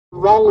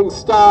Rolling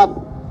start,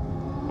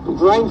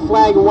 green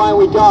flag, away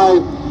we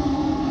go.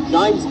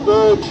 James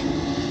Burge,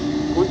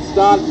 good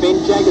start.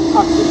 Ben Jagger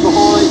tucks it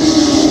behind.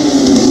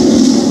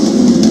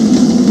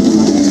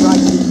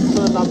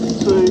 Turn number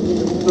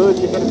 2, Burge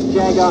ahead of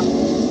Jagger.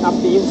 Up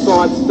the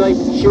inside,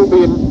 Stephen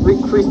Shilby and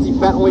Rick Christie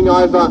battling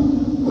over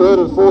 3rd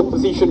and 4th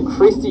position.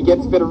 Christie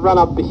gets better run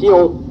up the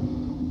hill.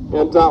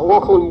 And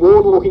Lachlan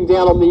Ward looking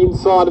down on the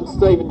inside of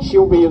Stephen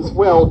Shilby as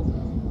well.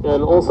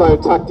 And also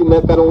tucked in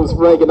that battle is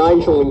Regan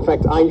Angel. In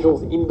fact,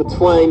 Angel's in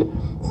between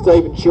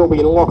Stephen Shilby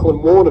and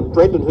Lachlan Ward, and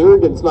Brendan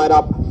Hourigan's made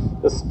up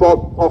a spot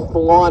off the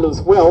line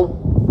as well.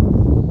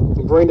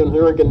 Brendan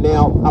Hourigan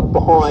now up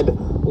behind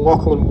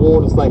Lachlan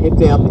Ward as they head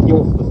down the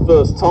hill for the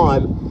first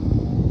time.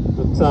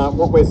 But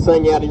what we're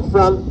seeing out in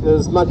front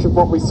is much of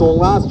what we saw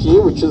last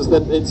year, which is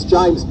that it's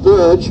James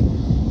Burge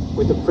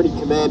with a pretty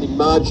commanding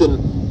margin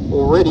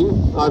already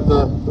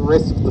over the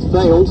rest of the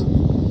field.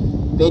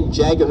 Ben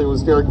Jagger, who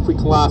was very quick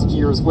last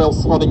year as well,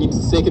 slotting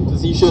into 2nd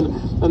position,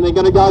 and they're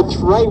going to go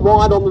 3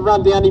 wide on the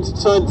run down into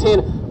turn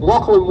 10.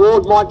 Lachlan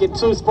Ward might get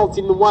 2 spots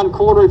in the one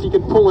corner if he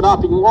can pull it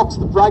up. He locks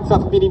the brakes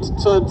up a bit into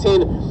turn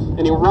 10,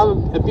 and he'll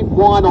run a bit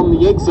wide on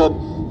the exit,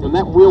 and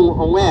that will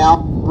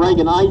allow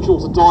Regan Angel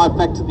to dive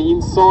back to the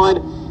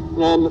inside.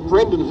 And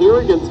Brendan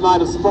Hourigan's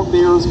made a spot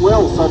there as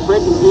well, so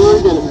Brendan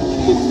Hourigan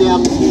gets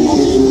down on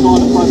the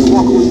inside of both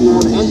Lachlan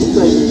Ward and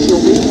Stephen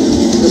Shilby.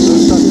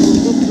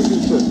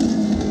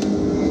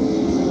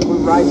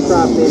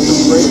 Racecraft there from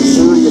Brendan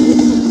Hourigan.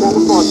 He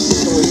qualified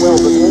particularly well,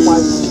 but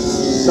almost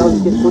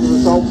doesn't get good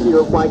results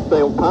here at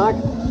Wakefield Park.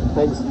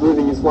 He's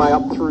moving his way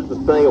up through the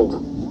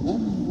field.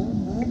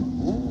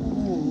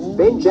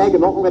 Ben Jagger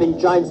not letting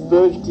James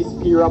Burge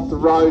disappear up the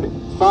road.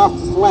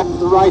 Fastest lap of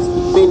the race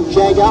with Ben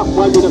Jagger,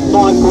 1 minute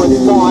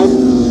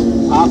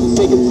 5.5. After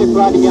second,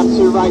 separating out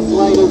 2 race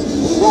leaders.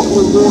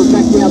 Lachlan Ward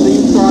back down the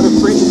inside of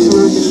Brendan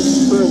Hourigan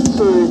into turn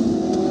 2.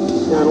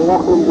 And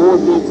Lachlan Ward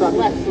gets up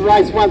the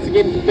race once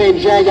again for Ben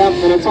Jagger,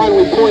 and it's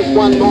only 0.19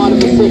 of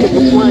a second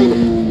between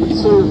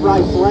the 2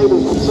 race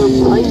leaders, the 2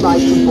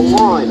 teammates of the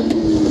line.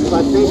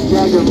 So Ben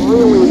Jagger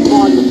really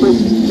applying the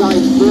pressure to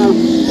James Burge,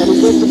 and he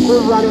gets a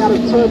good run out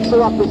of turn 2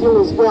 up the hill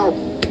as well.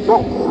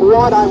 Not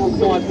quite able to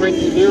find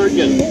Brendan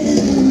Hourigan.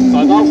 So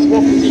they'll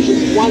swap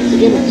positions once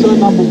again at turn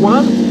number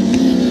 1.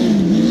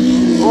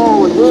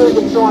 Oh, and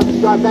Hourigan tries to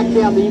go back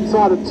down the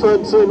inside of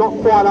turn 2, not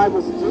quite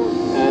able to do it.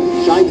 And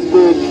James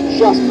Burge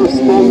just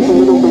responds a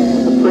little bit to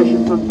the pressure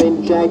from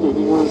Ben Jagger.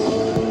 He was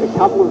a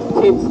couple of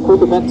tenths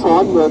quick at that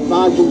time. The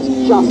margin's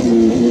just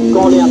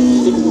gone out to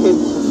 6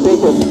 tenths per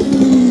second.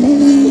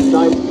 But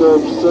James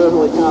Burge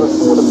certainly can't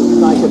afford a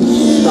mistake at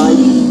this stage.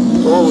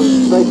 Well,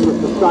 speaking of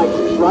mistakes,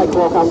 great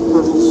lock up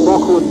from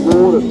Lachlan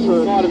Ward at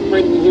turn. Side of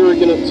Brendan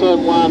Hourigan at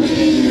turn 1.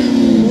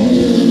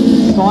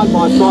 Side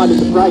by side in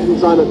the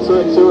braking zone at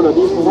turn 2, and it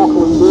is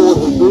Lachlan Ward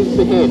who moves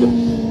ahead.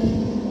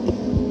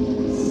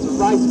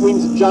 Race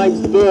wins of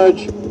James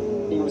Burge.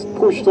 He was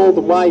pushed all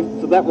the way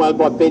for that one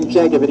by Ben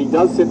Jagger, but he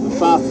does set the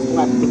fastest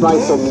lap of the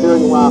race on the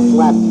very last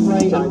lap.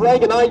 And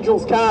Regan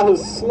Angel's car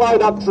has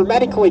slowed up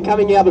dramatically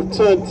coming out of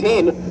turn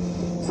 10,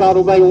 so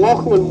it'll be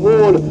Lachlan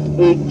Ward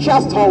who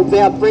just holds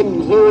out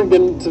Brendan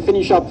Hourigan to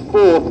finish up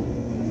 4th.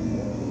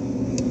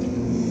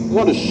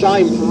 What a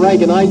shame for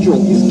Regan Angel,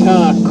 his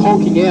car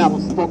conking out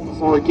a spot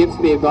before it gets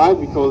there though,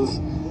 because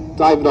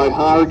David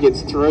O'Hara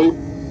gets through,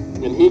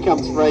 and here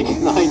comes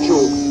Regan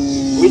Angel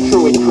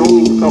literally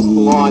crawling across the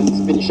line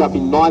to finish up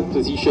in 9th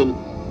position,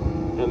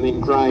 and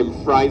then Graham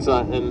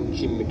Fraser and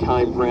Jim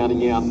McCain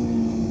rounding out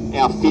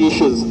our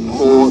finishers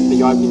for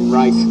the opening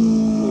race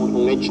for the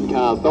Legend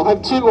cars. They'll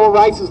have 2 more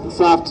races this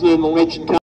afternoon, the Legend cars.